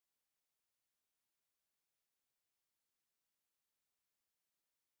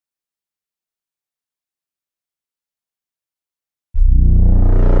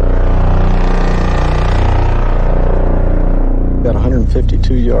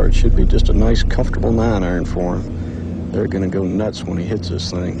152 yards should be just a nice, comfortable 9-iron for him. They're going to go nuts when he hits this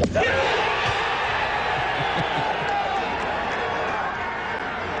thing.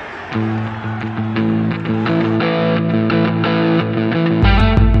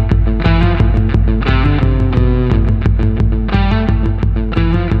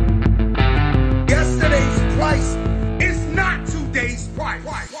 Yesterday's price is not today's price.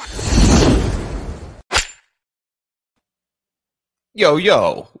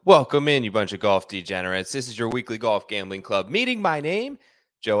 Yo, welcome in, you bunch of golf degenerates. This is your weekly golf gambling club meeting. My name,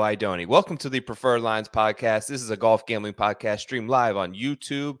 Joe Idoni. Welcome to the Preferred Lines podcast. This is a golf gambling podcast streamed live on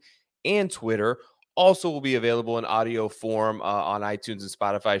YouTube and Twitter. Also will be available in audio form on iTunes and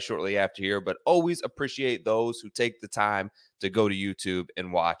Spotify shortly after here, but always appreciate those who take the time to go to YouTube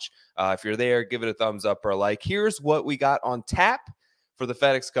and watch. If you're there, give it a thumbs up or a like. Here's what we got on tap for the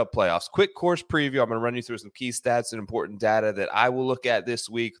FedEx Cup playoffs. Quick course preview. I'm going to run you through some key stats and important data that I will look at this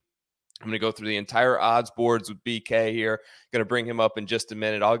week. I'm going to go through the entire odds boards with BK here. Going to bring him up in just a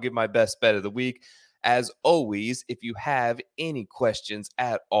minute. I'll give my best bet of the week. As always, if you have any questions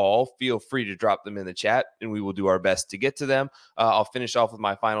at all, feel free to drop them in the chat, and we will do our best to get to them. I'll finish off with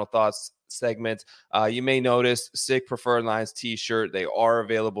my final thoughts segment. You may notice Sick Preferred Lines t-shirt. They are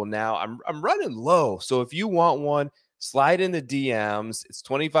available now. I'm running low, so if you want one, slide in the DMs. It's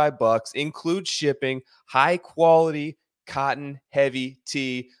 $25, includes shipping, high quality cotton heavy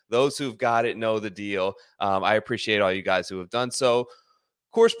tee. Those who've got it know the deal. I appreciate all you guys who have done so.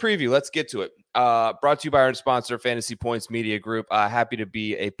 Course preview. Let's get to it. Brought to you by our sponsor, Fantasy Points Media Group. Happy to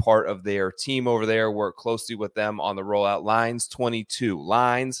be a part of their team over there. Work closely with them on the rollout. Lines22.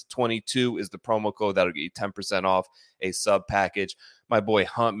 Lines22 is the promo code that'll get you 10% off a sub package. My boy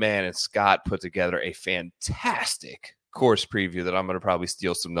Huntman and Scott put together a fantastic course preview that I'm going to probably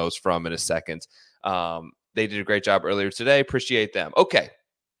steal some notes from in a second. They did a great job earlier today. Appreciate them. Okay.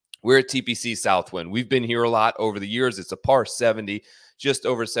 We're at TPC Southwind. We've been here a lot over the years. It's a par 70, just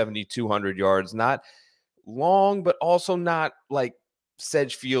over 7,200 yards. Not long, but also not like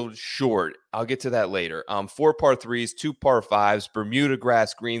Sedgefield short. I'll get to that later. 4 par 3s, 2 par 5s, Bermuda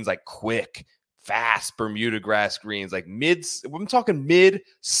grass greens, like quick, fast Bermuda grass greens, like I'm talking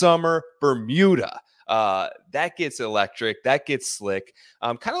mid-summer Bermuda. That gets electric. That gets slick.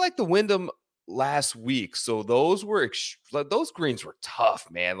 Kind of like the Wyndham last week. So those greens were tough,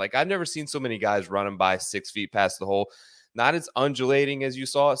 man. Like I've never seen so many guys running by 6 feet past the hole. Not as undulating as you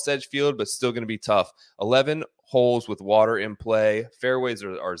saw at Sedgefield, but still going to be tough. 11 holes with water in play. Fairways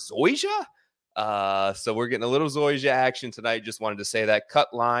are Zoysia. So we're getting a little Zoysia action tonight. Just wanted to say that.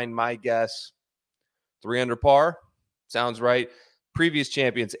 Cut line, my guess, 3 under par. Sounds right. Previous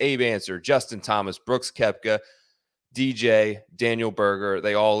champions, Abe Answer, Justin Thomas, Brooks Koepka, DJ, Daniel Berger,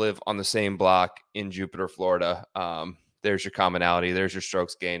 they all live on the same block in Jupiter, Florida. There's your commonality. There's your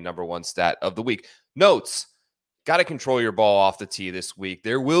strokes gained, number one stat of the week. Notes, got to control your ball off the tee this week.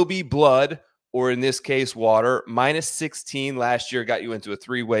 There will be blood, or in this case, water. Minus 16 last year got you into a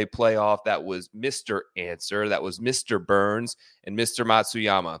 3-way playoff. That was Mr. Answer. That was Mr. Burns and Mr.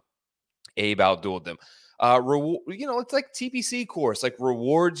 Matsuyama. Abe outdueled them. It's like TPC course, like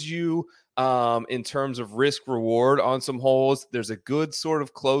rewards you in terms of risk reward on some holes. There's a good sort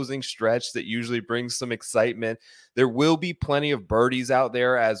of closing stretch that usually brings some excitement. There will be plenty of birdies out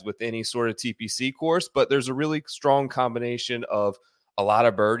there, as with any sort of TPC course, but there's a really strong combination of a lot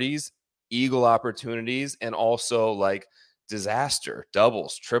of birdies, eagle opportunities, and also like disaster,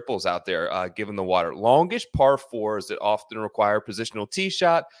 doubles, triples out there, given the water. Longish par 4s that often require positional tee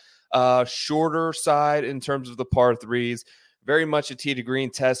shot. Shorter side in terms of the par 3s, very much a tee to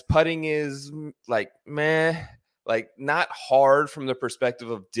green test. Putting is like meh, like not hard from the perspective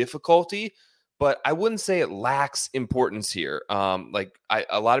of difficulty, but I wouldn't say it lacks importance here. A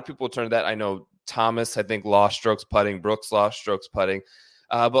lot of people turn to that. I know Thomas, I think, lost strokes putting. Brooks lost strokes putting.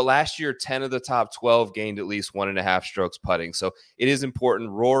 But last year, 10 of the top 12 gained at least 1.5 strokes putting. So it is important.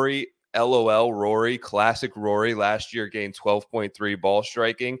 Rory, LOL, Rory, classic Rory, last year gained 12.3 ball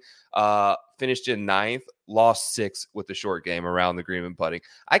striking, finished in 9th, lost 6 with the short game around the green and putting.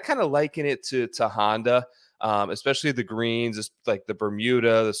 I kind of liken it to Honda, especially the greens, just like the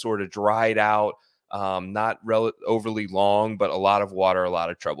Bermuda, the sort of dried out, not overly long, but a lot of water, a lot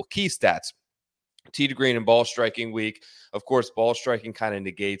of trouble. Key stats. Tee to green and ball striking week. Of course, ball striking kind of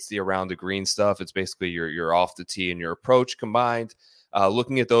negates the around the green stuff. It's basically your off the tee and your approach combined.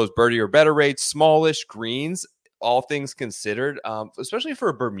 Looking at those birdie or better rates, smallish greens, all things considered, especially for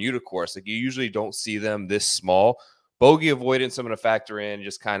a Bermuda course. Like you usually don't see them this small. Bogey avoidance, I'm going to factor in,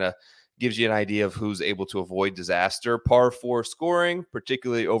 just kind of gives you an idea of who's able to avoid disaster. Par 4 scoring,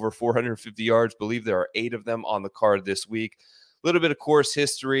 particularly over 450 yards. Believe there are 8 of them on the card this week. little bit of course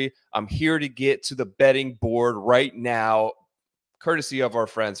history. I'm here to get to the betting board right now, courtesy of our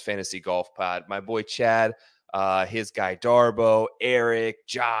friends Fantasy Golf Pod. My boy Chad, his guy Darbo, Eric,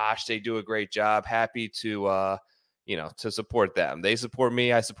 Josh, they do a great job. Happy to to support them. They support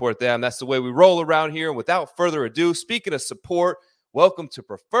me, I support them. That's the way we roll around here. And without further ado, speaking of support, welcome to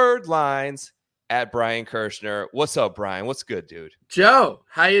Preferred Lines at Brian Kirshner. What's up, Brian? What's good, dude? Joe,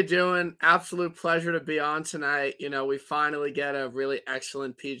 how you doing? Absolute pleasure to be on tonight. We finally get a really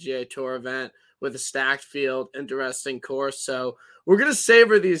excellent PGA Tour event with a stacked field, interesting course. So we're going to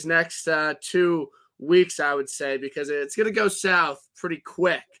savor these next 2 weeks, I would say, because it's going to go south pretty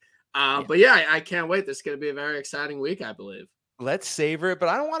quick. But yeah, I can't wait. This is going to be a very exciting week, I believe. Let's savor it, but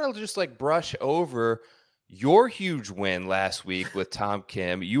I don't want to just brush over your huge win last week with Tom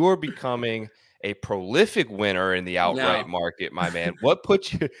Kim. You are becoming a prolific winner in the outright market, my man. What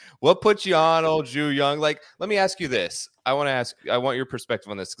put you on old Ju Young? Let me ask you this. I want your perspective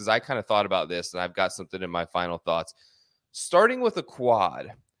on this because I kind of thought about this and I've got something in my final thoughts. Starting with a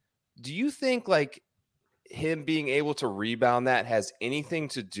quad, do you think him being able to rebound that has anything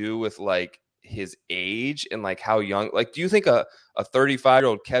to do with his age and how young? Do you think a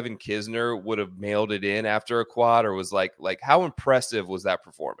 35-year-old Kevin Kisner would have mailed it in after a quad, or was how impressive was that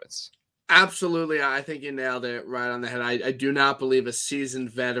performance? Absolutely. I think you nailed it right on the head. I do not believe a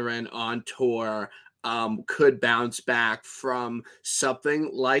seasoned veteran on tour could bounce back from something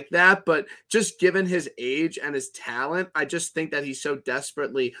like that. But just given his age and his talent, I just think that he so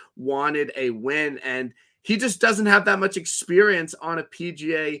desperately wanted a win, and he just doesn't have that much experience on the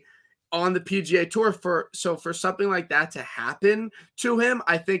PGA Tour for something like that to happen to him.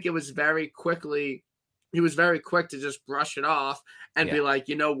 I think he was very quick to just brush it off and be like,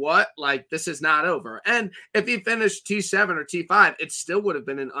 you know what? This is not over. And if he finished T7 or T5, it still would have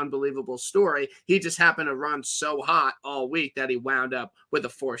been an unbelievable story. He just happened to run so hot all week that he wound up with a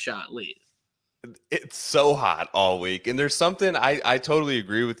 4-shot lead. It's so hot all week. And there's something, I totally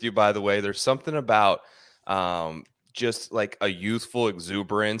agree with you, by the way. There's something about just a youthful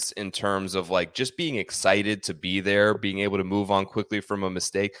exuberance in terms of just being excited to be there, being able to move on quickly from a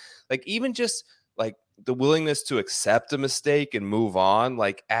mistake. Even just the willingness to accept a mistake and move on,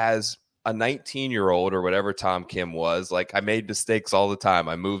 as a 19-year-old or whatever Tom Kim was, I made mistakes all the time.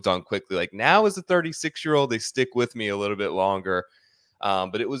 I moved on quickly. Now as a 36-year-old, they stick with me a little bit longer.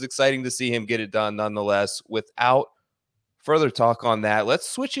 But it was exciting to see him get it done nonetheless. Without further talk on that, let's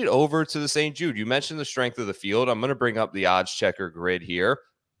switch it over to the St. Jude. You mentioned the strength of the field. I'm going to bring up the odds checker grid here.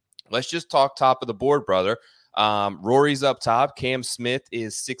 Let's just talk top of the board, brother. Rory's up top. Cam Smith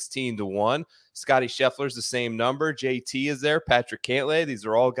is 16-1. Scotty Scheffler's the same number. JT is there. Patrick Cantlay. These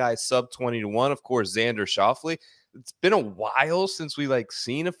are all guys sub 20-1. Of course, Xander Schauffele. It's been a while since we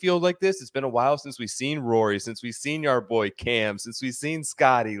seen a field like this. It's been a while since we've seen Rory, since we've seen our boy Cam, since we've seen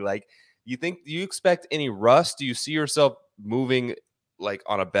Scotty. Do you expect any rust? Do you see yourself moving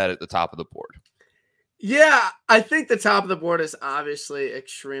on a bet at the top of the board? Yeah, I think the top of the board is obviously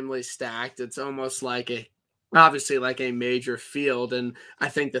extremely stacked. It's almost obviously a major field. And I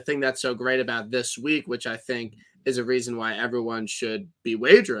think the thing that's so great about this week, which I think is a reason why everyone should be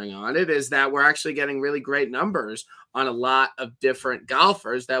wagering on it, is that we're actually getting really great numbers on a lot of different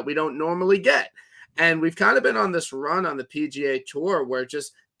golfers that we don't normally get. And we've kind of been on this run on the PGA Tour where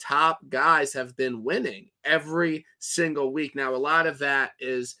just top guys have been winning every single week. Now, a lot of that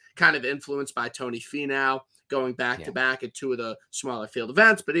is kind of influenced by Tony Finau going back to back at 2 of the smaller field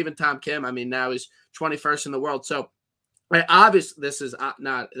events. But even Tom Kim, now he's 21st in the world. So this is a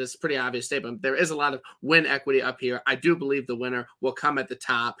pretty obvious statement. There is a lot of win equity up here. I do believe the winner will come at the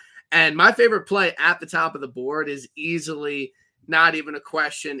top. And my favorite play at the top of the board is easily, not even a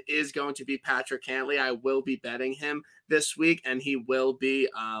question, is going to be Patrick Cantlay. I will be betting him this week, and he will be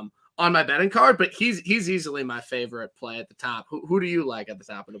on my betting card, but he's easily my favorite play at the top. Who do you like at the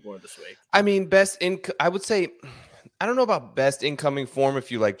top of the board this week? I would say, I don't know about best incoming form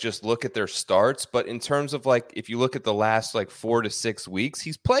if you just look at their starts, but in terms of if you look at the last 4 to 6 weeks,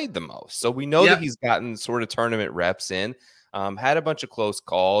 he's played the most. So we know that he's gotten sort of tournament reps in, had a bunch of close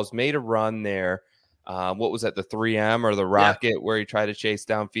calls, made a run there. What was that, the 3M or the Rocket where he tried to chase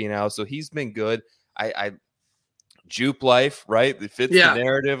down Finau? So he's been good. I Jupe life, right? It fits the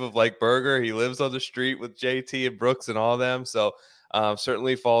narrative of Berger. He lives on the street with JT and Brooks and all them. So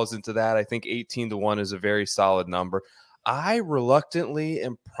certainly falls into that. I think 18-1 is a very solid number. I reluctantly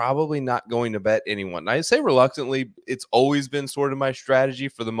am probably not going to bet anyone. I say reluctantly, it's always been sort of my strategy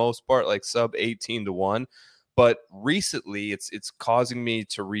for the most part, sub 18-1. But recently, it's causing me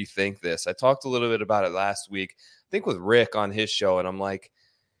to rethink this. I talked a little bit about it last week, I think with Rick on his show, and I'm like,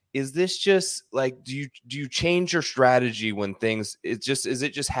 is this just like, do you change your strategy when things, is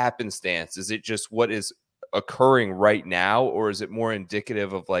it just happenstance? Is it just what is occurring right now? Or is it more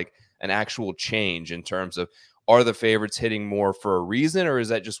indicative of like an actual change in terms of, are the favorites hitting more for a reason, or is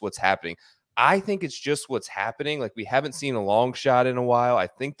that just what's happening? I think it's just what's happening. Like, we haven't seen a long shot in a while. I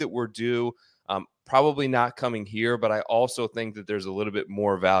think that we're due, probably not coming here, but I also think that there's a little bit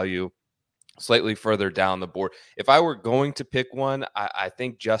more value slightly further down the board. If I were going to pick one, I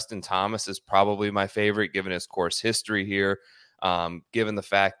think Justin Thomas is probably my favorite, given his course history here. Given the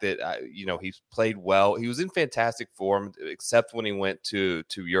fact that, he's played well. He was in fantastic form, except when he went to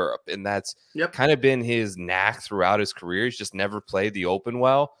Europe. And that's kind of been his knack throughout his career. He's just never played the Open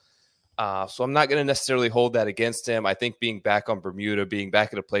well. So I'm not going to necessarily hold that against him. I think being back on Bermuda, being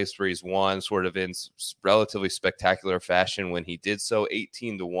back at a place where he's won sort of in relatively spectacular fashion when he did so,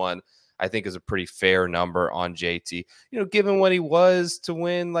 18-1, I think is a pretty fair number on JT. Given what he was to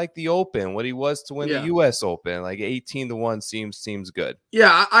win like the Open, what he was to win the US Open, like 18-1 seems good.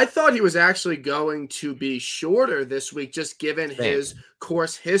 Yeah, I thought he was actually going to be shorter this week, just given his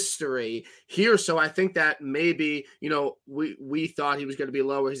course history here. So I think that maybe, we thought he was going to be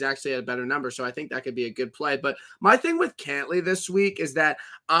lower. He's actually at a better number. So I think that could be a good play. But my thing with Cantlay this week is that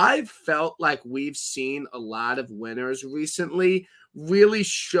I've felt like we've seen a lot of winners recently really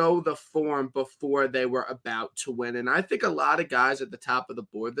show the form before they were about to win. And I think a lot of guys at the top of the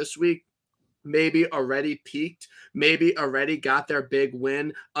board this week maybe already peaked, maybe already got their big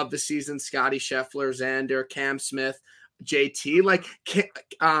win of the season. Scotty Scheffler, Xander, Cam Smith, JT. Like,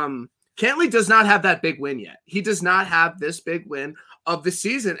 Cantlay does not have that big win yet. He does not have this big win of the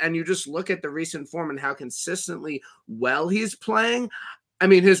season. And you just look at the recent form and how consistently well he's playing. I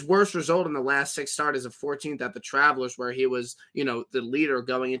mean, his worst result in the last 6 starts is a 14th at the Travelers, where he was, the leader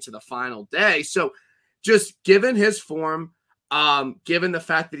going into the final day. So just given his form, given the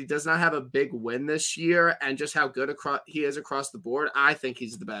fact that he does not have a big win this year and just how good he is across the board, I think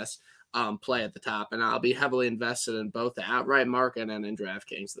he's the best play at the top. And I'll be heavily invested in both the outright market and in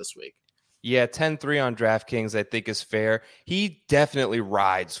DraftKings this week. Yeah, 10-3 on DraftKings, I think, is fair. He definitely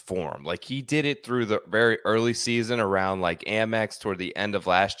rides form. Like, he did it through the very early season around like Amex toward the end of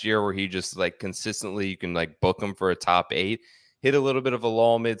last year, where he just like consistently, you can like book him for a top 8, hit a little bit of a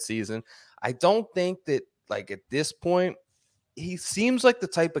lull mid-season. I don't think that, like, at this point, he seems like the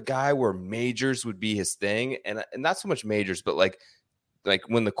type of guy where majors would be his thing, and not so much majors, but like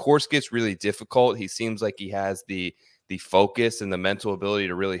when the course gets really difficult, he seems like he has the focus and the mental ability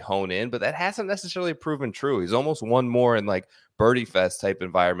to really hone in, but that hasn't necessarily proven true. He's almost won more in like Birdie Fest type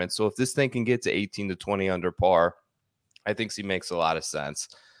environment. So if this thing can get to 18 to 20 under par, I think he makes a lot of sense.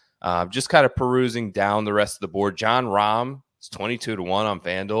 Just kind of perusing down the rest of the board. Jon Rahm is 22-1 on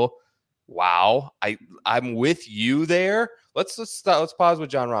FanDuel. Wow. I'm with you there. Let's pause with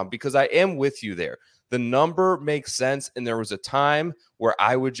Jon Rahm, because I am with you there. The number makes sense. And there was a time where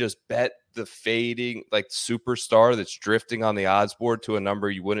I would just bet the fading like superstar that's drifting on the odds board to a number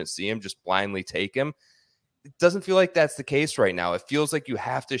you wouldn't see him, just blindly take him. It doesn't feel like that's the case right now. It feels like you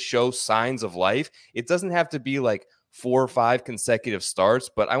have to show signs of life. It doesn't have to be like 4 or 5 consecutive starts,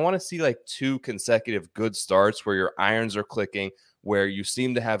 but I want to see like 2 consecutive good starts where your irons are clicking, where you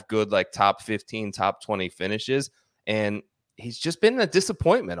seem to have good like top 15, top 20 finishes. And he's just been a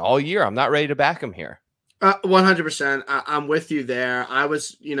disappointment all year. I'm not ready to back him here. 100%. I'm with you there. I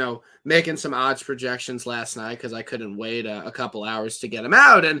was, making some odds projections last night because I couldn't wait a couple hours to get them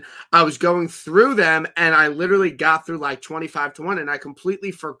out. And I was going through them, and I literally got through like 25-1, and I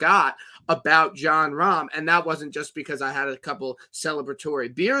completely forgot about Jon Rahm. And that wasn't just because I had a couple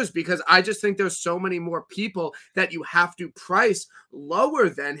celebratory beers, because I just think there's so many more people that you have to price lower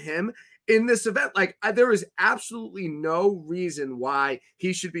than him in this event. Like, there is absolutely no reason why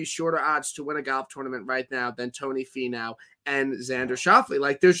he should be shorter odds to win a golf tournament right now than Tony Finau and Xander Schauffele.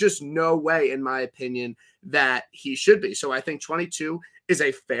 Like, there's just no way, in my opinion, that he should be. So I think 22 is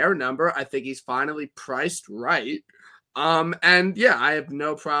a fair number. I think he's finally priced right. And yeah, I have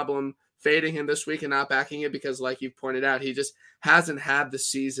no problem fading him this week and not backing it, because like you've pointed out, he just hasn't had the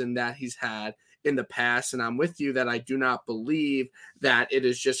season that he's had in the past. And I'm with you that I do not believe that it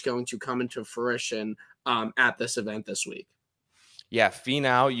is just going to come into fruition at this event this week. Yeah,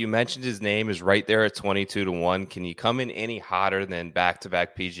 Finau, you mentioned his name, is right there at 22-1. Can you come in any hotter than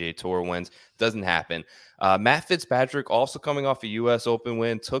back-to-back PGA Tour wins? Doesn't happen. Matt Fitzpatrick, also coming off a U.S. Open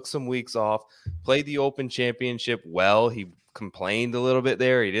win, took some weeks off, played the Open Championship well. He complained a little bit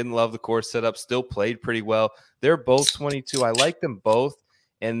there. He didn't love the course setup, still played pretty well. They're both 22. I like them both.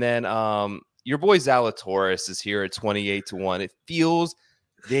 And then your boy Zalatoris is here at 28-1. It feels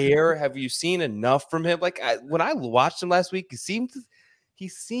there. Have you seen enough from him? Like, when I watched him last week, he he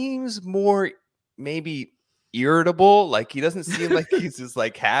seems more maybe irritable. Like he doesn't seem like he's just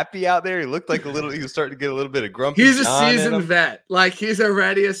like happy out there. He looked like he was starting to get a little bit of grumpy. He's a John seasoned vet. Like he's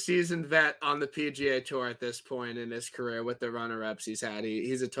already a seasoned vet on the PGA Tour at this point in his career with the runner-ups he's had.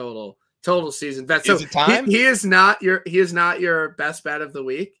 He's a total seasoned vet. So Is it time? He is not your best bet of the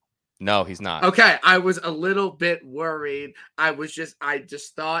week. No, he's not. Okay, I was a little bit worried. I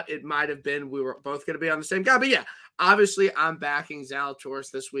just thought it might have been we were both going to be on the same guy. But yeah, obviously I'm backing Zalatoris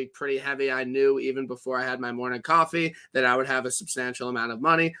this week pretty heavy. I knew even before I had my morning coffee that I would have a substantial amount of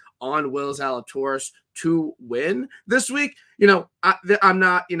money on Will Zalatoris to win this week. I'm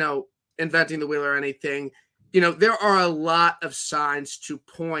not, inventing the wheel or anything. There are a lot of signs to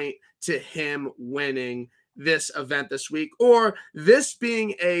point to him winning this event this week, or this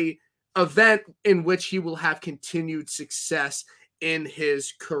being a event in which he will have continued success in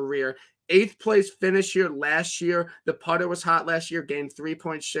his career. 8th place finish here last year. The putter was hot last year, gained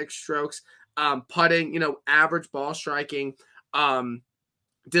 3.6 strokes. Putting, average ball striking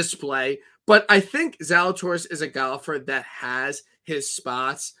display. But I think Zalatoris is a golfer that has his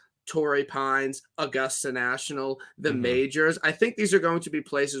spots. Torrey Pines, Augusta National, the majors. I think these are going to be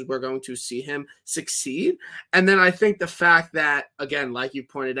places we're going to see him succeed. And then I think the fact that, again, like you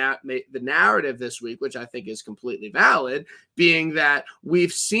pointed out, the narrative this week, which I think is completely valid, being that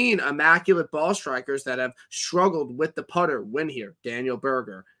we've seen immaculate ball strikers that have struggled with the putter win here. Daniel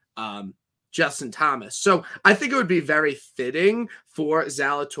Berger, Justin Thomas. So I think it would be very fitting for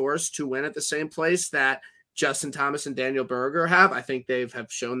Zalatoris to win at the same place that Justin Thomas and Daniel Berger have. I think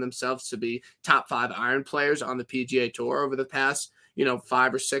have shown themselves to be top 5 iron players on the PGA Tour over the past,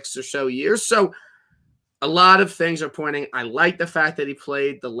 5 or 6 or so years. So a lot of things are pointing. I like the fact that he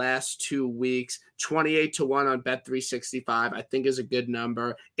played the last 2 weeks, 28-1 on Bet365. I think is a good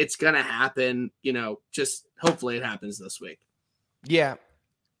number. It's going to happen, just hopefully it happens this week. Yeah,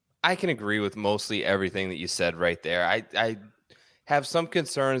 I can agree with mostly everything that you said right there. I have some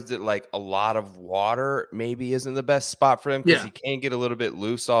concerns that like a lot of water maybe isn't the best spot for him because he can get a little bit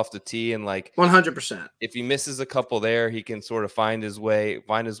loose off the tee, and like 100%. If he misses a couple there, he can sort of find his way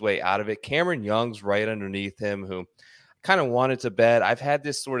out of it. Cameron Young's right underneath him, who kind of wanted to bet. I've had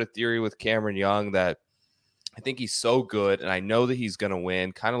this sort of theory with Cameron Young that I think he's so good, and I know that he's going to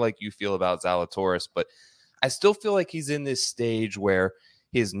win, kind of like you feel about Zalatoris, but I still feel like he's in this stage where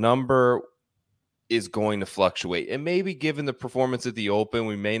his number is going to fluctuate. And maybe given the performance at the Open,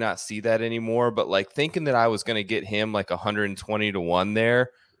 we may not see that anymore. But like thinking that I was going to get him like 120-1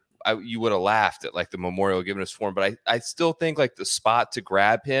 there, you would have laughed at like the Memorial giving us form. But I still think like the spot to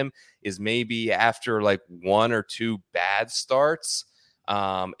grab him is maybe after like 1 or 2 bad starts.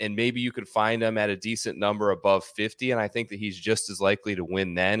 And maybe you could find him at a decent number above 50. And I think that he's just as likely to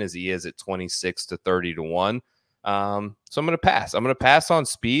win then as he is at 26-30-1. So I'm going to pass. I'm going to pass on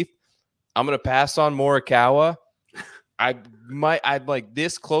Spieth. I'm going to pass on Morikawa. I'm like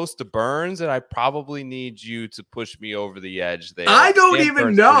this close to Burns, and I probably need you to push me over the edge there. I don't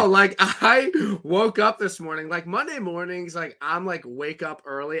even know. Like I woke up this morning, like Monday mornings, like I'm like wake up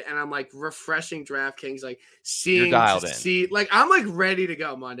early and I'm like refreshing DraftKings, like seeing like I'm like ready to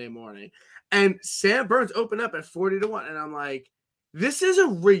go Monday morning. And Sam Burns opened up at 40-1, and I'm like, this is a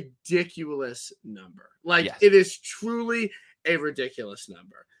ridiculous number. Like It is truly a ridiculous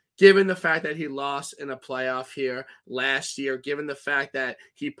number. Given the fact that he lost in a playoff here last year, given the fact that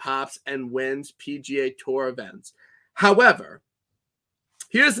he pops and wins PGA Tour events. However,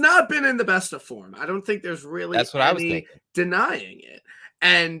 he has not been in the best of form. I don't think there's really any denying it.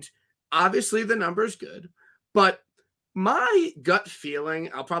 And obviously the number is good, but my gut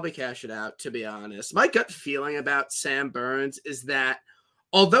feeling, I'll probably cash it out, to be honest. My gut feeling about Sam Burns is that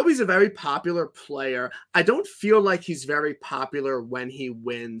although he's a very popular player, I don't feel like he's very popular when he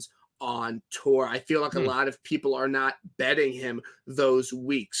wins on tour. I feel like a lot of people are not betting him those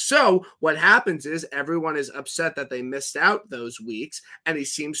weeks. So what happens is everyone is upset that they missed out those weeks, and he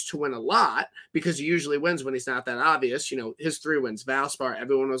seems to win a lot because he usually wins when he's not that obvious. His 3 wins, Valspar,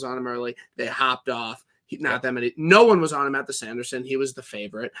 everyone was on him early. They hopped off. Not that many. No one was on him at the Sanderson. He was the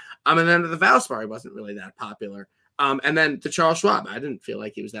favorite. And then at the Valspar, he wasn't really that popular. And then the Charles Schwab, I didn't feel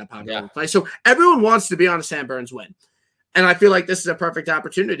like he was that popular in play. So everyone wants to be on a Sam Burns win. And I feel like this is a perfect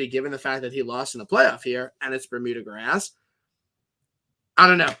opportunity, given the fact that he lost in the playoff here and it's Bermuda grass. I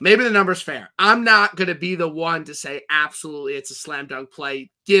don't know. Maybe the number's fair. I'm not going to be the one to say absolutely it's a slam dunk play,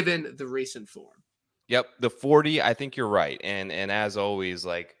 given the recent form. Yep. The 40, I think you're right. And as always,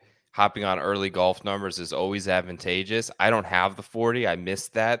 like hopping on early golf numbers is always advantageous. I don't have the 40. I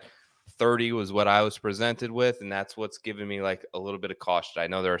missed that. 30 was what I was presented with, and that's what's giving me like a little bit of caution. I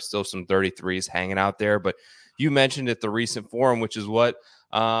know there are still some 33s hanging out there, but you mentioned at the recent forum, which is what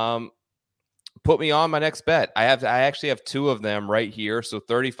Put me on my next bet. I actually have two of them right here. So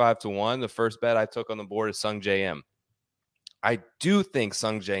 35-1. The first bet I took on the board is Sung J M. I do think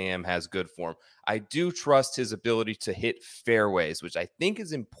Sung J M has good form. I do trust his ability to hit fairways, which I think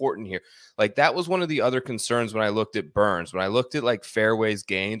is important here. Like, that was one of the other concerns when I looked at Burns, when I looked at like fairways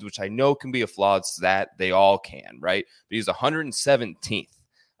gains, which I know can be a flawed stat. They all can, right? But he's 117th.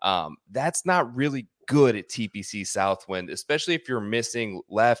 That's not really good at TPC Southwind, especially if you're missing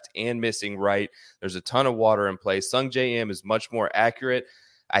left and missing right. There's a ton of water in play. Sung J M is much more accurate.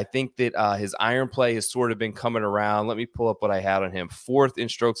 I think that his iron play has sort of been coming around. Let me pull up what I had on him. 4th in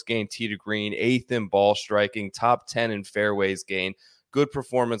strokes gained tee to green, 8th in ball striking, top 10 in fairways gained. Good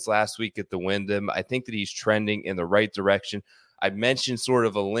performance last week at the Wyndham. I think that he's trending in the right direction. I mentioned sort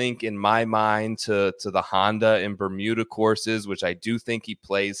of a link in my mind to the Honda and Bermuda courses, which I do think he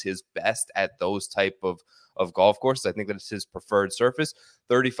plays his best at those type of golf courses. I think that's his preferred surface.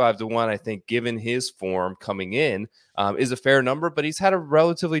 35-1, I think, given his form coming in, is a fair number, but he's had a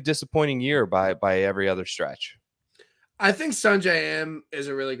relatively disappointing year by every other stretch. I think Sung J M is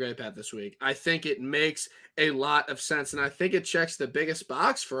a really great bet this week. I think it makes a lot of sense, and I think it checks the biggest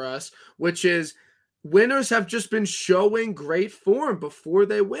box for us, which is winners have just been showing great form before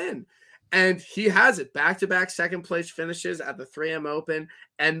they win. And he has it. Back-to-back second-place finishes at the 3M Open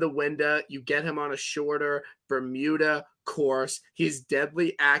and the Wyndham. You get him on a shorter Bermuda course. He's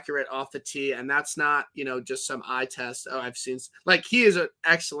deadly accurate off the tee, and that's not, just some eye test. I've seen. Like, he is an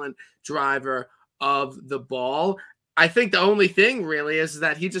excellent driver of the ball. I think the only thing really is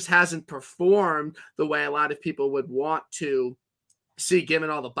that he just hasn't performed the way a lot of people would want to see, given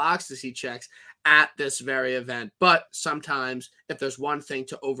all the boxes he checks at this very event. But sometimes if there's one thing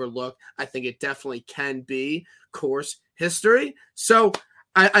to overlook, I think it definitely can be course history. So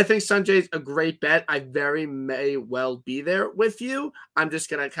I think Sanjay's a great bet. I very may well be there with you. I'm just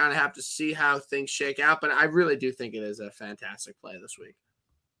going to kind of have to see how things shake out, but I really do think it is a fantastic play this week.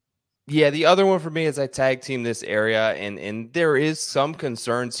 Yeah, the other one for me is I tag team this area, and there is some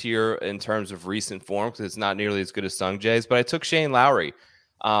concerns here in terms of recent form because it's not nearly as good as Sung Jae's, but I took Shane Lowry.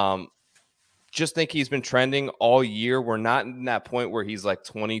 Just think he's been trending all year. We're not in that point where he's like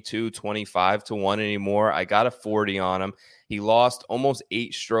 22-25-1 anymore. I got a 40 on him. He lost almost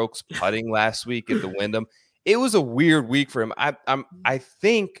 8 strokes putting last week at the Wyndham. It was a weird week for him. I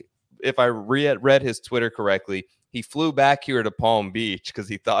think if I read his Twitter correctly, he flew back here to Palm Beach because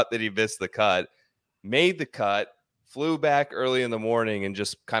he thought that he missed the cut, made the cut, flew back early in the morning, and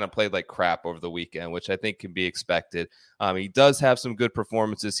just kind of played like crap over the weekend, which I think can be expected. He does have some good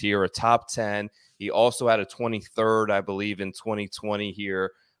performances here, a top 10. He also had a 23rd, I believe, in 2020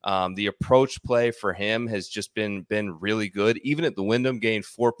 here. The approach play for him has just been really good. Even at the Wyndham, gained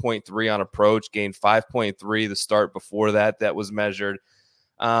 4.3 on approach, gained 5.3 the start before that was measured.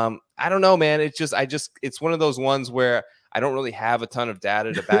 I don't know, man. It's one of those ones where I don't really have a ton of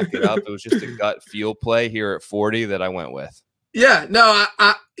data to back it up. It was just a gut feel play here at 40 that I went with. Yeah, no,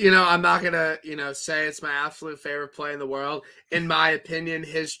 I'm not gonna, say it's my absolute favorite play in the world. In my opinion,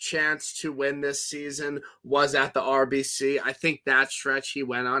 his chance to win this season was at the RBC. I think that stretch he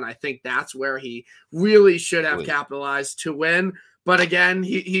went on, I think that's where he really should have capitalized to win. But again,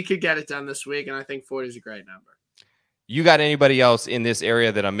 he could get it done this week, and I think 40 is a great number. You got anybody else in this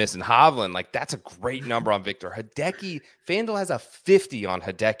area that I'm missing? Hovland, like, that's a great number on Victor. Hideki, FanDuel has a 50 on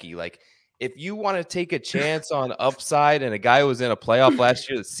Hideki. Like, if you want to take a chance on upside and a guy who was in a playoff last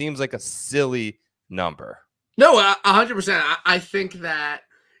year, that seems like a silly number. No, 100%. I think that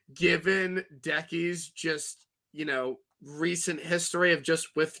given Decky's just, recent history of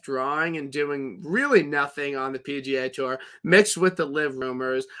just withdrawing and doing really nothing on the PGA Tour, mixed with the live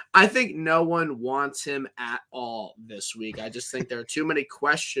rumors, I think no one wants him at all this week. I just think there are too many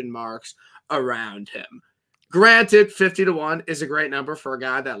question marks around him. Granted, 50-1 is a great number for a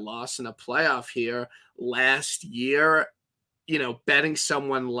guy that lost in a playoff here last year. Betting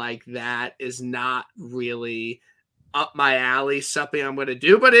someone like that is not really up my alley, something I'm going to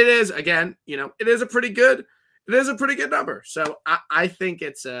do, but it is, again, it is a pretty good number. So I think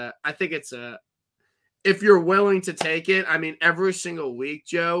it's if you're willing to take it, I mean, every single week,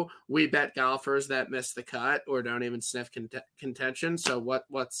 Joe, we bet golfers that miss the cut or don't even sniff contention. So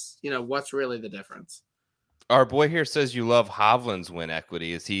what's really the difference? Our boy here says you love Hovland's win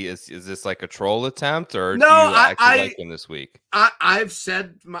equity. Is this like a troll attempt, or no? Do you actually like him this week? I've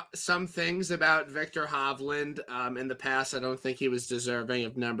said some things about Victor Hovland in the past. I don't think he was deserving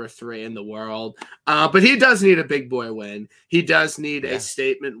of number 3 in the world, but he does need a big boy win. He does need a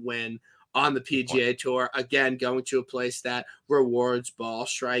statement win on the PGA Tour. Again, going to a place that rewards ball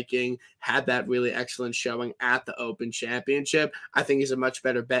striking, had that really excellent showing at the Open Championship. I think he's a much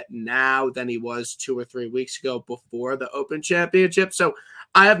better bet now than he was 2 or 3 weeks ago before the Open Championship. So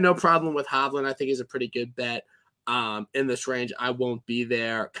I have no problem with Hovland. I think he's a pretty good bet in this range. I won't be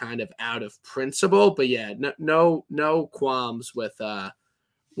there kind of out of principle, but yeah, no qualms with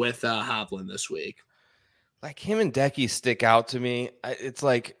Hovland this week. Like him and Hideki stick out to me. It's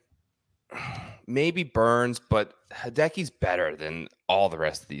like maybe Burns, but Hideki's better than all the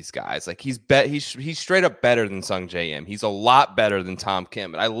rest of these guys. Like he's straight up better than Sung J M. He's a lot better than Tom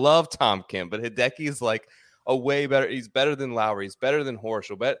Kim. And I love Tom Kim, but Hideki is like a way better. He's better than Lowry. He's better than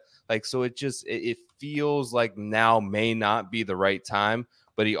Horschel. But like, so it feels like now may not be the right time,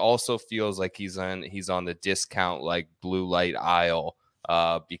 but he also feels like he's on the discount, like blue light aisle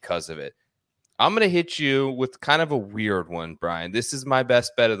because of it. I'm going to hit you with kind of a weird one, Brian. This is my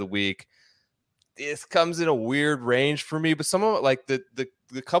best bet of the week. This comes in a weird range for me, but some of it, like the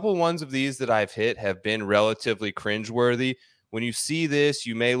couple ones of these that I've hit have been relatively cringeworthy. When you see this,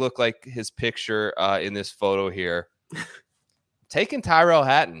 you may look like his picture in this photo here. Taking Tyrell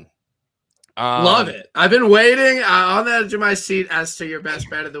Hatton. Love it. I've been waiting on the edge of my seat as to your best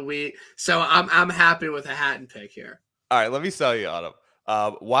bet of the week. So I'm happy with a Hatton pick here. All right, let me sell you on him.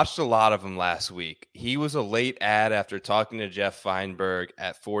 Watched a lot of him last week. He was a late ad after talking to Jeff Feinberg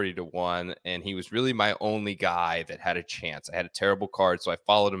at 40-1, and he was really my only guy that had a chance. I had a terrible card, so I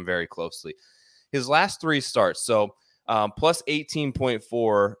followed him very closely. His last 3 starts, so plus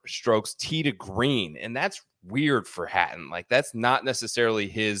 18.4 strokes tee to green, and that's weird for Hatton. Like that's not necessarily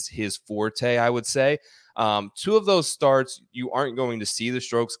his forte, I would say. 2 of those starts, you aren't going to see the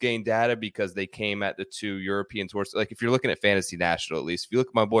strokes gain data because they came at the 2 European tours. Like if you're looking at Fantasy National, at least if you look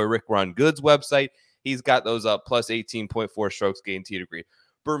at my boy Rick Ron Good's website, he's got those up plus 18.4 strokes gain tee to green.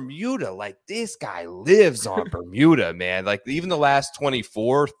 Bermuda, like this guy lives on Bermuda, man. Like even the last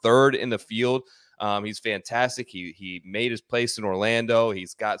 24, third in the field. He's fantastic. He made his place in Orlando.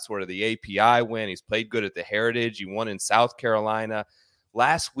 He's got sort of the API win. He's played good at the Heritage. He won in South Carolina.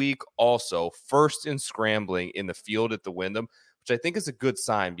 Last week, also first in scrambling in the field at the Wyndham, which I think is a good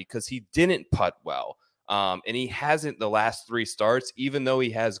sign because he didn't putt well. And he hasn't the last 3 starts, even though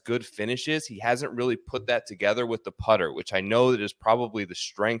he has good finishes, he hasn't really put that together with the putter, which I know that is probably the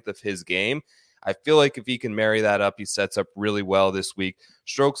strength of his game. I feel like if he can marry that up, he sets up really well this week.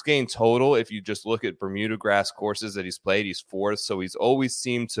 Strokes gain total, if you just look at Bermuda grass courses that he's played, he's 4th. So he's always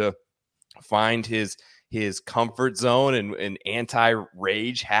seemed to find his comfort zone and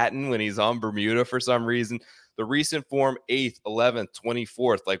anti-rage Hatton when he's on Bermuda for some reason. The recent form, 8th, 11th,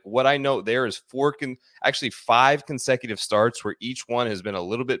 24th. Like what I know there is 5 consecutive starts where each one has been a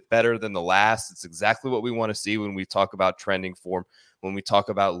little bit better than the last. It's exactly what we want to see when we talk about trending form, when we talk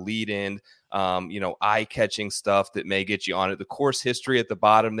about lead in, eye-catching stuff that may get you on it. The course history at the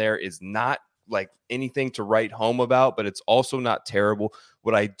bottom there is not like anything to write home about, but it's also not terrible.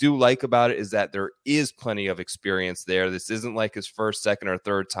 What I do like about it is that there is plenty of experience there. This isn't like his first, second, or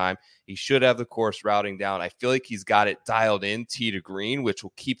third time. He should have the course routing down. I feel like he's got it dialed in tee to green, which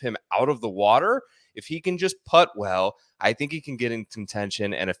will keep him out of the water. If he can just putt well, I think he can get in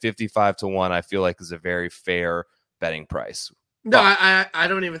contention, and a 55-1 I feel like is a very fair betting price. No, I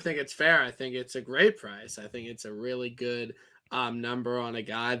don't even think it's fair. I think it's a great price. I think it's a really good number on a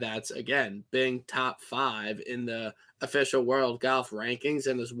guy that's, again, being top 5 in the official world golf rankings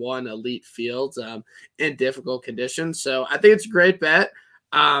and has won elite fields in difficult conditions. So I think it's a great bet.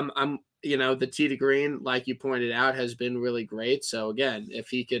 The tee to green, like you pointed out, has been really great. So again, if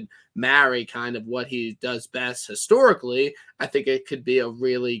he could marry kind of what he does best historically, I think it could be a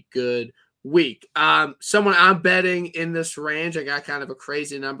really good week. Someone I'm betting in this range, I got kind of a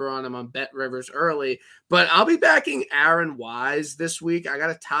crazy number on him on Bet Rivers early, but I'll be backing Aaron Wise this week. I got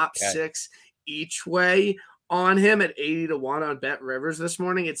a top 6 each way on him at 80-1 on Bet Rivers this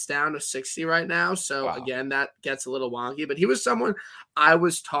morning. It's down to 60 right now. So Again, that gets a little wonky, but he was someone I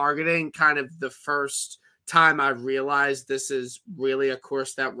was targeting kind of the first time I realized this is really a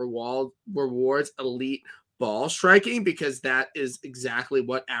course that rewards elite ball striking, because that is exactly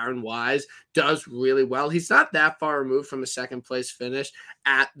what Aaron Wise does really well. He's not that far removed from a second place finish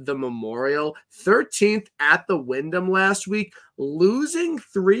at the Memorial, 13th at the Wyndham last week, losing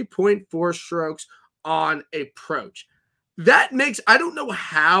 3.4 strokes on approach. That makes, I don't know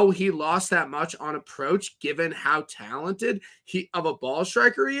how he lost that much on approach given how talented of a ball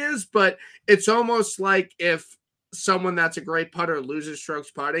striker he is, but it's almost like if someone that's a great putter loses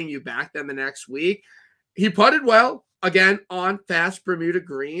strokes putting, you back them the next week. He putted well, again, on fast Bermuda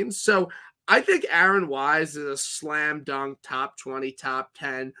greens. So I think Aaron Wise is a slam dunk top 20, top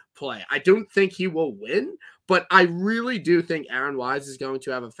 10 play. I don't think he will win, but I really do think Aaron Wise is going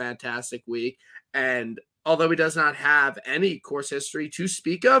to have a fantastic week. And although he does not have any course history to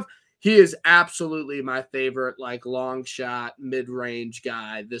speak of, he is absolutely my favorite, like long shot, mid-range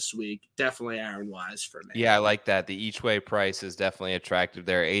guy this week. Definitely Aaron Wise for me. Yeah, I like that. The each way price is definitely attractive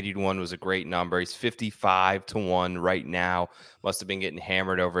there. 80-1 was a great number. He's 55-1 right now. Must have been getting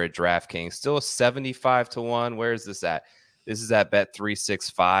hammered over at DraftKings. Still a 75-1. Where is this at? This is at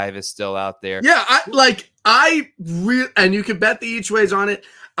Bet365 is still out there. Yeah, and you can bet the each ways on it.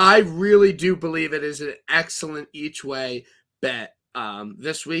 I really do believe it is an excellent each way bet.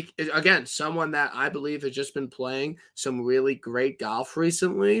 This week, again, someone that I believe has just been playing some really great golf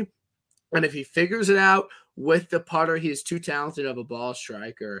recently. And if he figures it out with the putter, he is too talented of a ball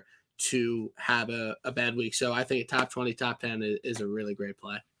striker to have a bad week. So I think a top 20, top 10 is a really great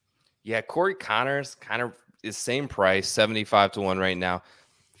play. Yeah, Corey Connors kind of is same price, 75-1 right now.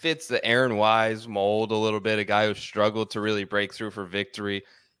 Fits the Aaron Wise mold a little bit, a guy who struggled to really break through for victory.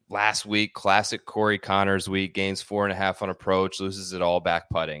 Last week, classic Corey Connors week, gains 4.5 on approach, loses it all back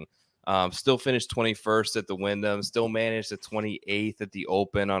putting. Still finished 21st at the Wyndham, still managed at 28th at the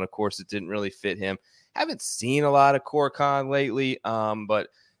Open on a course that didn't really fit him. Haven't seen a lot of Corcon lately, but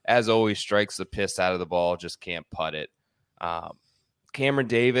as always, strikes the piss out of the ball, just can't putt it. Cameron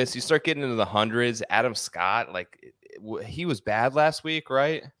Davis, you start getting into the hundreds. Adam Scott, he was bad last week,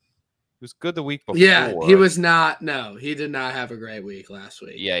 right? He was good the week before. Yeah, he was not. No, he did not have a great week last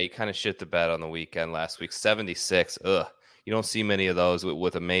week. Yeah, he kind of shit the bed on the weekend last week. 76. Ugh. You don't see many of those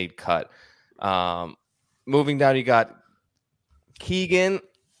with a made cut. Moving down, you got Keegan.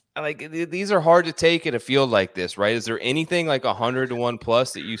 These are hard to take in a field like this, right? Is there anything like 100-1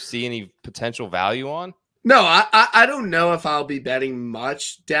 plus that you see any potential value on? No, I don't know if I'll be betting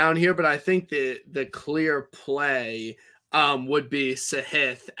much down here, but I think the clear play would be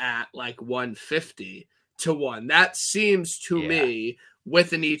Sahith at like 150-1. That seems to me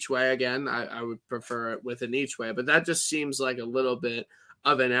with an each way. Again, I would prefer it with an each way, but that just seems like a little bit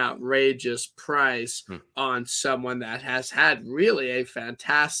of an outrageous price on someone that has had really a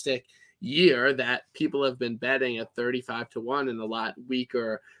fantastic year that people have been betting at 35-1 in a lot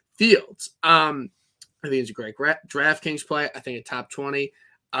weaker fields. I think it's a great DraftKings play. I think a top 20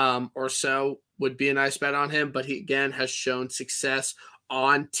 or so would be a nice bet on him, but he again has shown success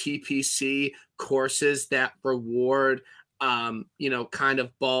on TPC courses that reward, kind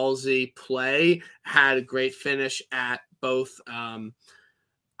of ballsy play. Had a great finish at both the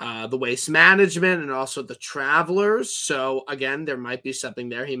Waste Management and also the Travelers. So again, there might be something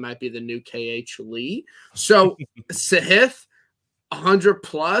there. He might be the new KH Lee. So Sahith, 100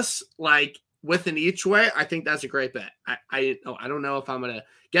 plus, with an each way, I think that's a great bet. I don't know if I'm going to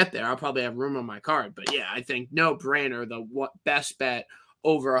get there. I'll probably have room on my card, but yeah, I think no brainer. The best bet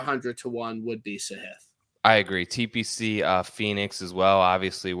over 100-1 would be Sahith. I agree. TPC Phoenix as well,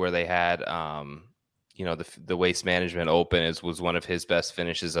 obviously, where they had the Waste Management Open was one of his best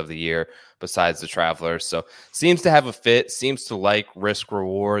finishes of the year besides the Travelers. So seems to have a fit, seems to like risk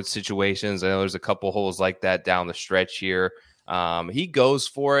reward situations. I know there's a couple holes like that down the stretch here. He goes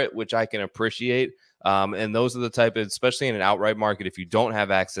for it, which I can appreciate. And those are the type of, especially in an outright market, if you don't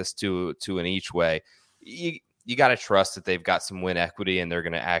have access to an each way, you got to trust that they've got some win equity and they're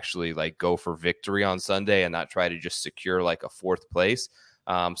going to actually go for victory on Sunday and not try to just secure a fourth place.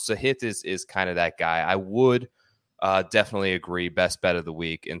 Sahith is kind of that guy. I would definitely agree. Best bet of the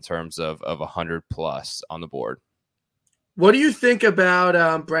week in terms of 100 plus on the board. What do you think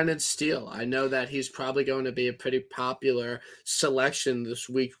about Brendan Steele? I know that he's probably going to be a pretty popular selection this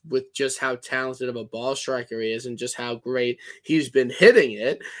week with just how talented of a ball striker he is and just how great he's been hitting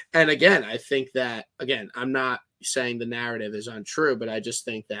it. And again, I think that, I'm not saying the narrative is untrue, but I just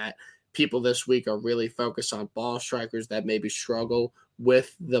think that people this week are really focused on ball strikers that maybe struggle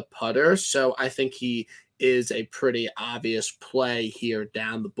with the putter. So I think he is a pretty obvious play here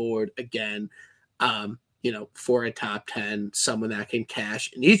down the board again. For a top 10, someone that can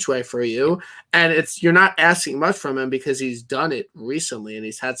cash in each way for you. And you're not asking much from him because he's done it recently and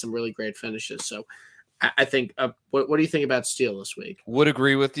he's had some really great finishes. So I think, what do you think about Steele this week? Would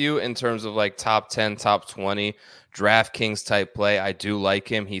agree with you in terms of top 10, top 20 DraftKings type play. I do like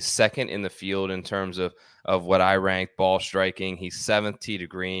him. He's second in the field in terms of what I rank ball striking. He's 7th tee to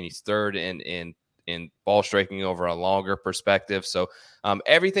green. He's third in ball striking over a longer perspective. So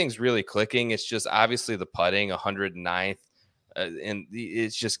everything's really clicking. It's just obviously the putting 109th and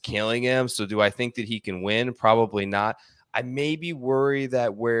it's just killing him. So do I think that he can win? Probably not. I maybe worry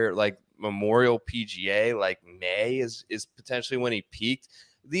that where Memorial PGA, May is potentially when he peaked.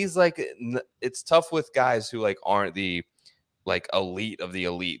 these it's tough with guys who like aren't the like elite of the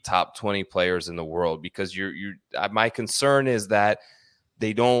elite top 20 players in the world, because my concern is that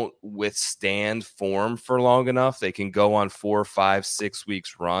they don't withstand form for long enough. They can go on 4, 5, 6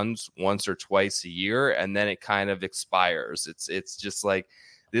 weeks runs once or twice a year, and then it kind of expires. It's just like,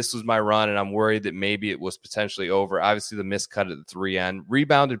 this was my run, and I'm worried that maybe it was potentially over. Obviously, the miscut at the 3N.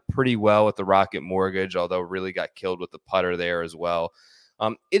 Rebounded pretty well with the Rocket Mortgage, although really got killed with the putter there as well.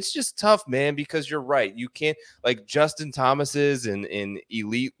 It's just tough, man, because you're right. You can't, like Justin Thomas's in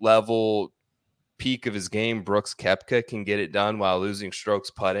elite level peak of his game, Brooks Koepka can get it done while losing strokes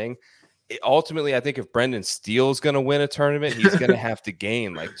putting. Ultimately, I think if Brendan Steele's going to win a tournament, he's going to have to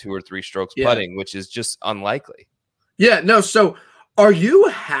gain like 2 or 3 strokes putting, which is just unlikely. Yeah, no. So are you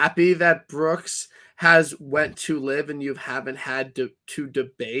happy that Brooks has went to live and you haven't had to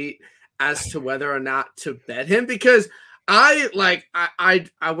debate as to whether or not to bet him? Because I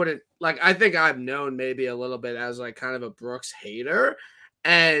wouldn't, like, I think I've known maybe a little bit as like kind of a Brooks hater.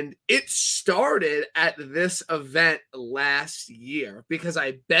 And it started at this event last year because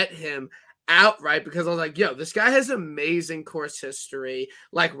I bet him outright because I was like, yo, this guy has amazing course history.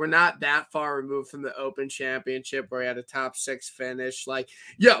 Like, we're not that far removed from the Open Championship where he had a top 6 finish. Like,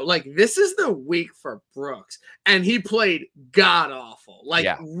 yo, like, this is the week for Brooks. And he played god-awful, like,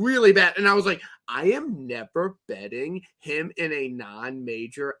 really bad. And I was like, I am never betting him in a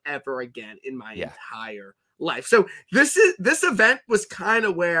non-major ever again in my entire life. So this event was kind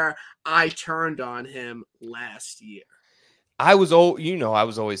of where I turned on him last year. I was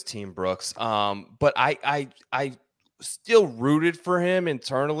always Team Brooks. But I still rooted for him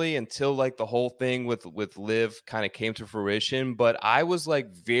internally until like the whole thing with Liv kind of came to fruition. But I was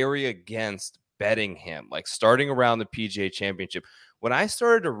like very against betting him, like starting around the PGA Championship when I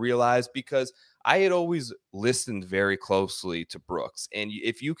started to realize, because I had always listened very closely to Brooks, and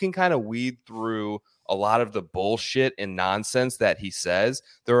if you can kind of weed through a lot of the bullshit and nonsense that he says,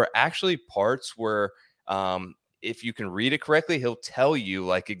 there are actually parts where if you can read it correctly, he'll tell you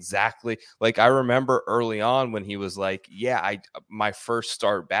like exactly, like I remember early on when he was like, my first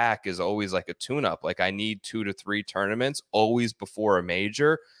start back is always like a tune-up. Like I need 2 to 3 tournaments always before a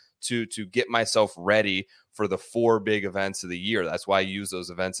major to get myself ready for the 4 big events of the year. That's why I use those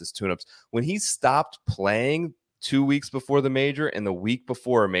events as tune-ups. When he stopped playing 2 weeks before the major and the week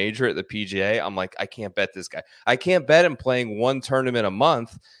before a major at the PGA, I'm like, I can't bet this guy. I can't bet him playing 1 tournament a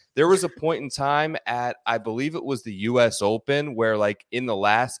month. There was a point in time at, I believe it was the US Open, where like in the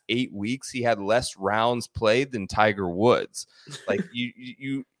last 8 weeks, he had less rounds played than Tiger Woods. Like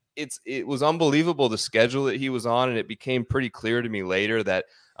it was unbelievable the schedule that he was on. And it became pretty clear to me later that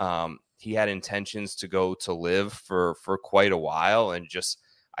he had intentions to go to Live for quite a while, and just,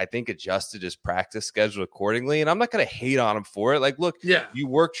 I think, adjusted his practice schedule accordingly. And I'm not going to hate on him for it. Like, look, you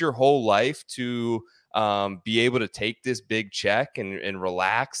worked your whole life to be able to take this big check and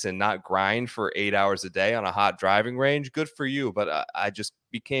relax and not grind for 8 hours a day on a hot driving range. Good for you. But I just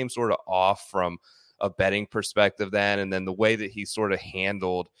became sort of off from a betting perspective then. And then the way that he sort of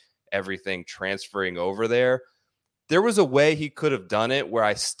handled everything transferring over there was a way he could have done it where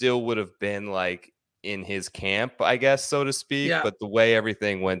I still would have been like in his camp, I guess, so to speak. Yeah. But the way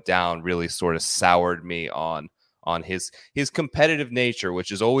everything went down really sort of soured me on his competitive nature,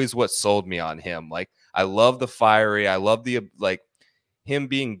 which is always what sold me on him. Like, I love the fiery. I love the, like, him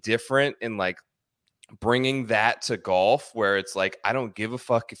being different and like bringing that to golf, where it's like, I don't give a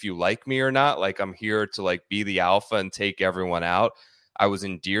fuck if you like me or not. Like, I'm here to like be the alpha and take everyone out. I was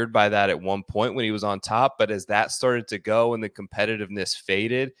endeared by that at one point when he was on top, but as that started to go and the competitiveness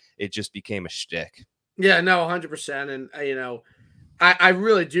faded, it just became a shtick. Yeah, no, 100%. And I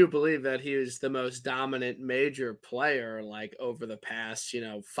really do believe that he was the most dominant major player like over the past,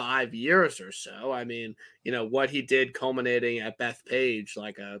 5 years or so. I mean, what he did culminating at Bethpage,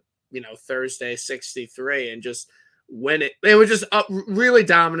 like a, Thursday 63, and just when it was just really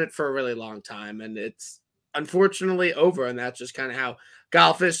dominant for a really long time. And it's unfortunately over. And that's just kind of how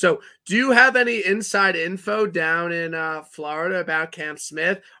golf is. So do you have any inside info down in Florida about Cam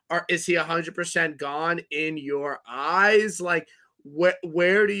Smith? Or is he 100% gone in your eyes? Like,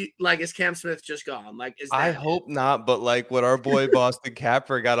 where do you, like, is Cam Smith just gone? Like, is that I hope not, but like what our boy Boston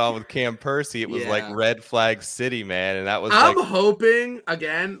Capper got on with Cam Percy, it was like red flag city, man. And that was, I'm hoping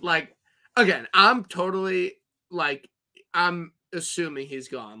again, I'm totally like, I'm assuming he's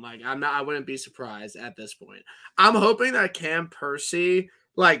gone. Like, I wouldn't be surprised at this point. I'm hoping that Cam Percy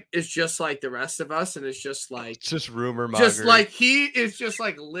like is just like the rest of us, and it's just like just rumor mongering. Just like he is just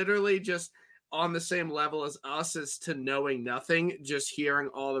like literally just on the same level as us as to knowing nothing, just hearing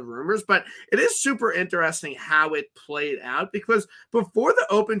all the rumors. But it is super interesting how it played out, because before the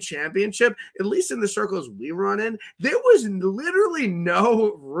Open Championship, at least in the circles we run in, there was literally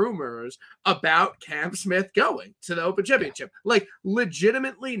no rumors about Cam Smith going to the Open Championship. Like,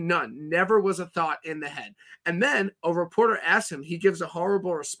 legitimately none. Never was a thought in the head. And then a reporter asks him, he gives a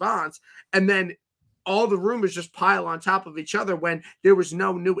horrible response, and then all the rumors just pile on top of each other when there was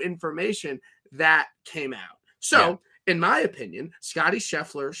no new information that came out. So, in my opinion, Scottie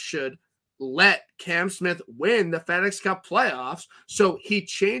Scheffler should let Cam Smith win the FedEx Cup playoffs so he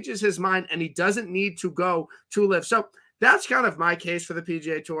changes his mind and he doesn't need to go to LIV. So that's kind of my case for the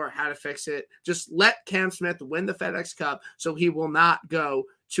PGA Tour, how to fix it. Just let Cam Smith win the FedEx Cup so he will not go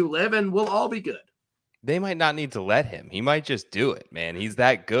to LIV, and we'll all be good. They might not need to let him. He might just do it, man. He's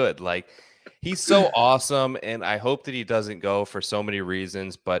that good. Like, he's so awesome, and I hope that he doesn't go for so many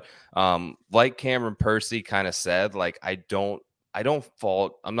reasons. But like Cameron Percy kind of said, like, I don't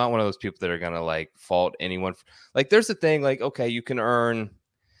fault. I'm not one of those people that are gonna like fault anyone. Like, there's a thing, like, okay, you can earn,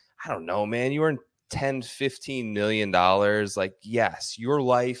 I don't know, man, you earn $10-15 million. Like, yes, your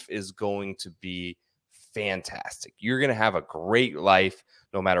life is going to be fantastic. You're gonna have a great life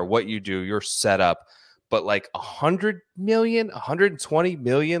no matter what you do. You're set up. But like 100 million, 120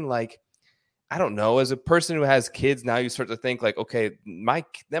 million, like, I don't know. As a person who has kids now, you start to think like, okay, my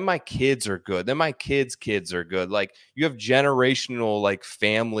kids are good. Then my kids' kids are good. Like, you have generational like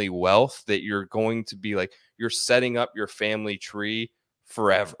family wealth that you're going to be like, you're setting up your family tree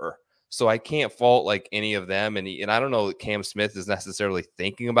forever. So I can't fault like any of them. And I don't know that Cam Smith is necessarily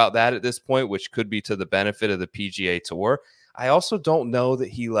thinking about that at this point, which could be to the benefit of the PGA Tour. I also don't know that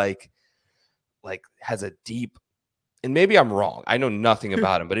he like has a deep, and maybe I'm wrong, I know nothing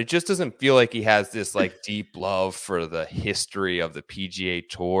about him, but it just doesn't feel like he has this like deep love for the history of the PGA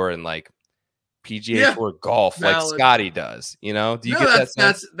Tour and like PGA Tour golf, valid. Like Scotty does, you know? Do you get that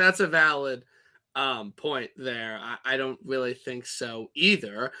sense? That's a valid point there. I don't really think so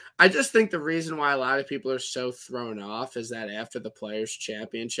either. I just think the reason why a lot of people are so thrown off is that after the Players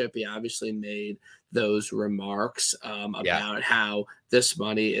Championship, he obviously made those remarks about how this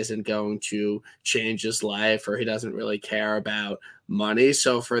money isn't going to change his life, or he doesn't really care about money.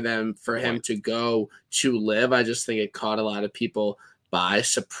 So for him to go to LIV, I just think it caught a lot of people by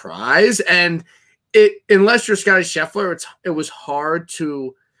surprise. And unless you're Scottie Scheffler, it was hard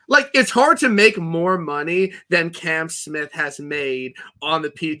to, like, it's hard to make more money than Cam Smith has made on the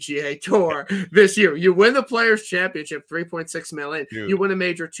PGA Tour this year. You win the Players Championship, $3.6 million. Dude. You win a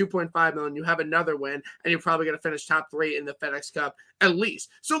major, $2.5 million. You have another win, and you're probably going to finish top 3 in the FedEx Cup at least.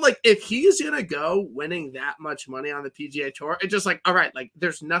 So, like, if he's going to go winning that much money on the PGA Tour, it's just like, all right, like,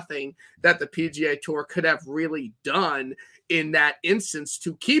 there's nothing that the PGA Tour could have really done in that instance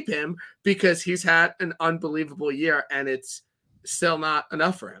to keep him, because he's had an unbelievable year, and it's still not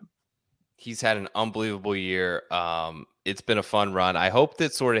enough for him. He's had an unbelievable year. It's been a fun run. I hope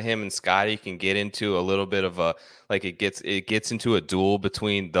that sort of him and Scotty can get into a little bit of a, like, it gets into a duel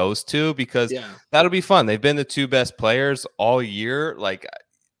between those two, because that'll be fun. They've been the two best players all year. Like,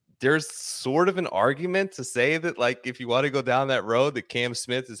 there's sort of an argument to say that, like, if you want to go down that road, that Cam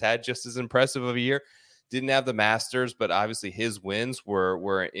Smith has had just as impressive of a year. Didn't have the Masters, but obviously his wins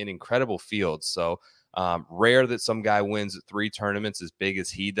were in incredible fields. So rare that some guy wins 3 tournaments as big as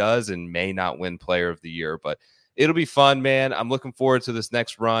he does and may not win Player of the Year, but it'll be fun, man. I'm looking forward to this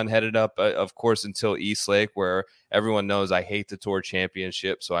next run, headed up, of course, until East Lake, where everyone knows I hate the Tour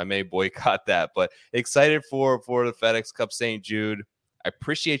Championship, so I may boycott that. But excited for the FedEx Cup St. Jude. I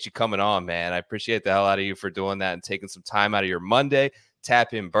appreciate you coming on, man. I appreciate the hell out of you for doing that and taking some time out of your Monday.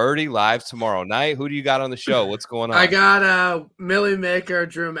 Tap in Birdie live tomorrow night. Who do you got on the show? What's going on? I got Millie Maker,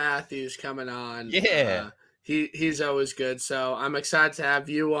 Drew Matthews coming on. Yeah, he's always good. So I'm excited to have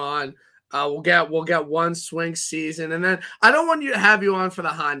you on. We'll get one swing season, and then I don't want you to have you on for the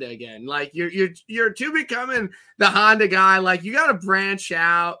Honda again. Like, you're to becoming the Honda guy. Like, you got to branch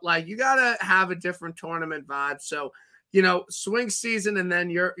out. Like, you got to have a different tournament vibe. So, you know, swing season, and then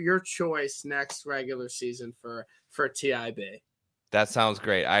your choice next regular season for TIB. That sounds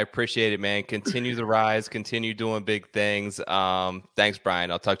great. I appreciate it, man. Continue the rise. Continue doing big things. Thanks,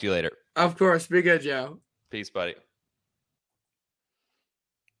 Brian. I'll talk to you later. Of course. Be good, Joe. Peace, buddy.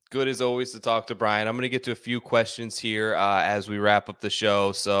 Good as always to talk to Brian. I'm going to get to a few questions here as we wrap up the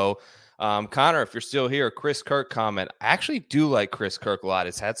show. So, Connor, if you're still here, Chris Kirk comment. I actually do like Chris Kirk a lot.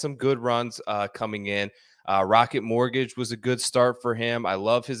 He's had some good runs coming in. Rocket Mortgage was a good start for him. I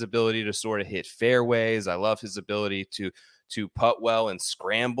love his ability to sort of hit fairways. I love his ability to putt well and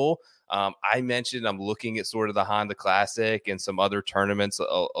scramble. I mentioned I'm looking at sort of the Honda Classic and some other tournaments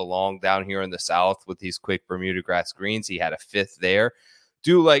along down here in the South with these quick Bermuda grass greens. He had a 5th there.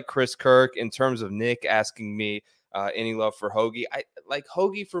 Do like Chris Kirk. In terms of Nick asking me any love for Hoagie, I like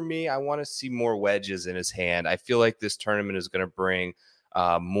Hoagie. For me, I want to see more wedges in his hand. I feel like this tournament is going to bring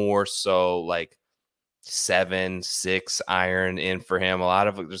more so like 7-6 iron in for him.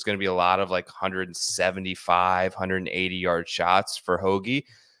 There's going to be a lot of like 175, 180 yard shots for Hoagie.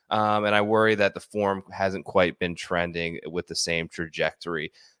 And I worry that the form hasn't quite been trending with the same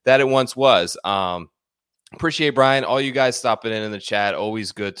trajectory that it once was. Appreciate Brian, all you guys stopping in the chat.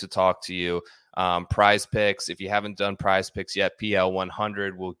 Always good to talk to you. Prize Picks. If you haven't done Prize Picks yet,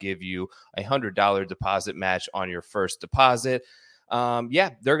 PL100 will give you a $100 deposit match on your first deposit. They're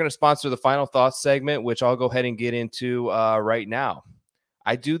going to sponsor the Final Thoughts segment, which I'll go ahead and get into right now.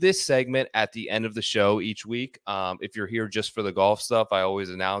 I do this segment at the end of the show each week. If you're here just for the golf stuff, I always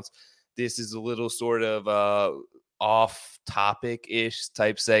announce this is a little sort of off-topic-ish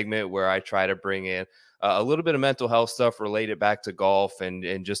type segment where I try to bring in a little bit of mental health stuff related back to golf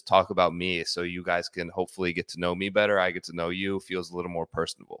and just talk about me so you guys can hopefully get to know me better. I get to know you. Feels a little more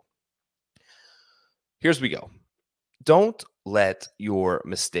personable. Here's we go. Don't let your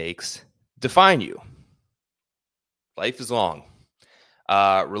mistakes define you. Life is long.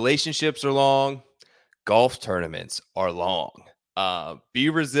 Relationships are long. Golf tournaments are long. Be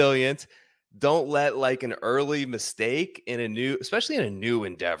resilient. Don't let like an early mistake especially in a new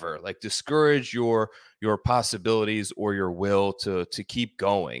endeavor, like discourage your possibilities or your will to keep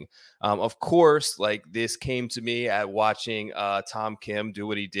going. Of course, like this came to me at watching Tom Kim do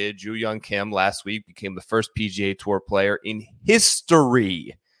what he did. Joo Young Kim last week became the first PGA Tour player in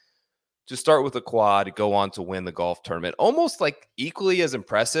history to start with a quad, go on to win the golf tournament. Almost like equally as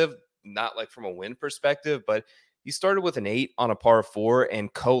impressive, not like from a win perspective, but he started with an 8 on a par 4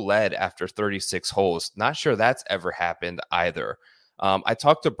 and co-led after 36 holes. Not sure that's ever happened either. I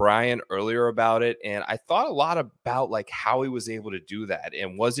talked to Brian earlier about it, and I thought a lot about like how he was able to do that.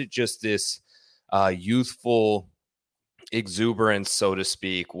 And was it just this youthful exuberance, so to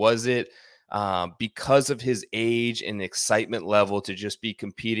speak? Was it because of his age and excitement level to just be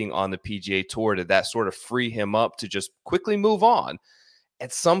competing on the PGA Tour? Did that sort of free him up to just quickly move on?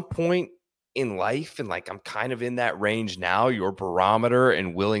 At some point in life, and like I'm kind of in that range now, your barometer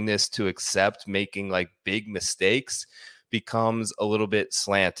and willingness to accept making like big mistakes becomes a little bit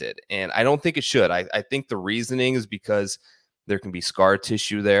slanted. And I don't think it should. I think the reasoning is because there can be scar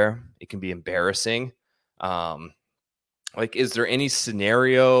tissue there. It can be embarrassing. Like, is there any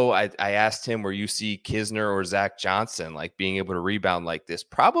scenario, I asked him, where you see Kisner or Zach Johnson like being able to rebound like this?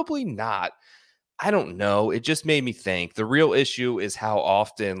 Probably not. I don't know. It just made me think. The real issue is how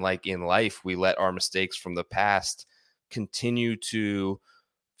often, like in life, we let our mistakes from the past continue to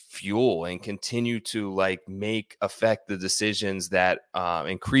fuel and continue to like affect the decisions that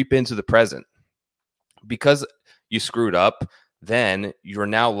and creep into the present. Because you screwed up, then you're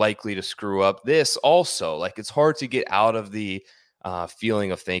now likely to screw up this also. Like, it's hard to get out of the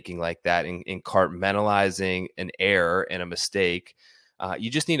feeling of thinking like that and compartmentalizing an error and a mistake.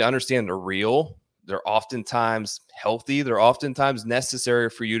 You just need to understand they're real. They're oftentimes healthy. They're oftentimes necessary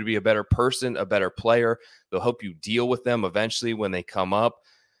for you to be a better person, a better player. They'll help you deal with them eventually when they come up.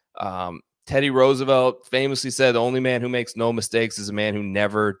 Teddy Roosevelt famously said, the only man who makes no mistakes is a man who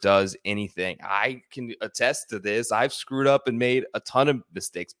never does anything. I can attest to this. I've screwed up and made a ton of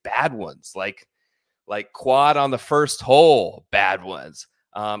mistakes, bad ones, like quad on the first hole, bad ones.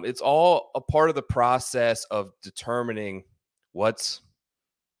 It's all a part of the process of determining what's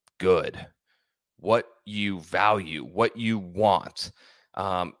good, what you value, what you want.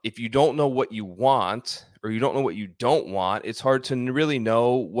 If you don't know what you want, or you don't know what you don't want, it's hard to really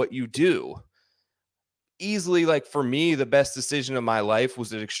know what you do. Easily, like for me, the best decision of my life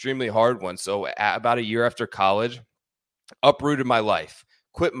was an extremely hard one. So about a year after college, uprooted my life,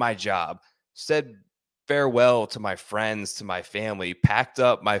 quit my job, said farewell to my friends, to my family, packed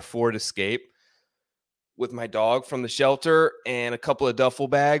up my Ford Escape with my dog from the shelter and a couple of duffel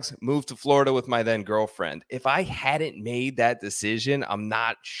bags, moved to Florida with my then girlfriend. If I hadn't made that decision, I'm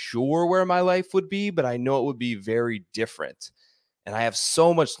not sure where my life would be, but I know it would be very different. And I have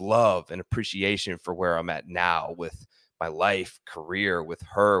so much love and appreciation for where I'm at now with my life, career, with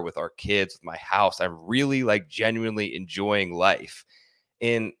her, with our kids, with my house. I'm really like genuinely enjoying life.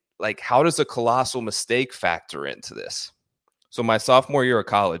 And like, how does a colossal mistake factor into this? So my sophomore year of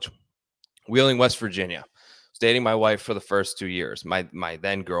college, Wheeling, West Virginia, was dating my wife for the first 2 years, my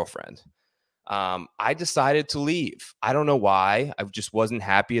then girlfriend. I decided to leave. I don't know why. I just wasn't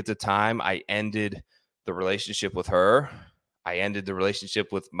happy at the time. I ended the relationship with her. I ended the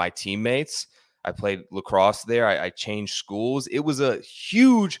relationship with my teammates. I played lacrosse there. I changed schools. It was a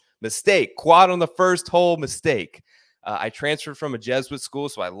huge mistake. Quad on the first hole mistake. I transferred from a Jesuit school,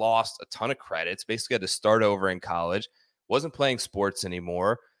 so I lost a ton of credits. Basically had to start over in college. Wasn't playing sports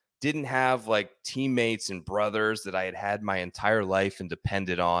anymore. Didn't have like teammates and brothers that I had my entire life and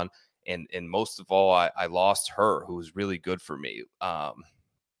depended on. And most of all, I lost her, who was really good for me,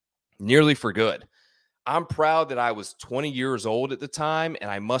 nearly for good. I'm proud that I was 20 years old at the time, and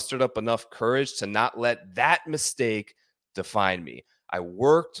I mustered up enough courage to not let that mistake define me. I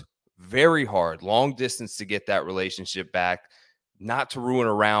worked very hard, long distance, to get that relationship back, not to ruin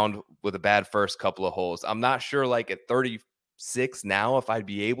a round with a bad first couple of holes. I'm not sure, like at 36 now, if I'd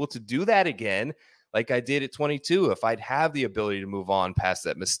be able to do that again like I did at 22, if I'd have the ability to move on past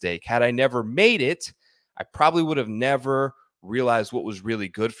that mistake. Had I never made it, I probably would have never realized what was really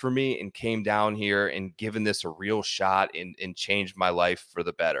good for me and came down here and given this a real shot and changed my life for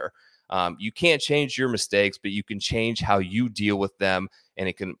the better. You can't change your mistakes, but you can change how you deal with them, and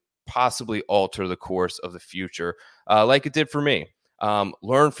it can possibly alter the course of the future, like it did for me.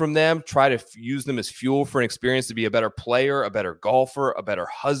 Learn from them, try to use them as fuel for an experience to be a better player, a better golfer, a better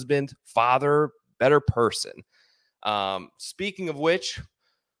husband, father, better person. Speaking of which,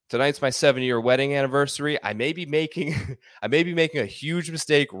 tonight's my 7-year wedding anniversary. I may be making a huge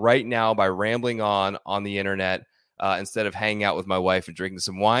mistake right now by rambling on the internet instead of hanging out with my wife and drinking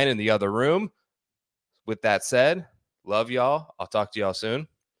some wine in the other room. With that said, love y'all. I'll talk to y'all soon.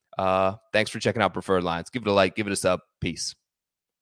 Thanks for checking out Preferred Lines. Give it a like, give it a sub. Peace.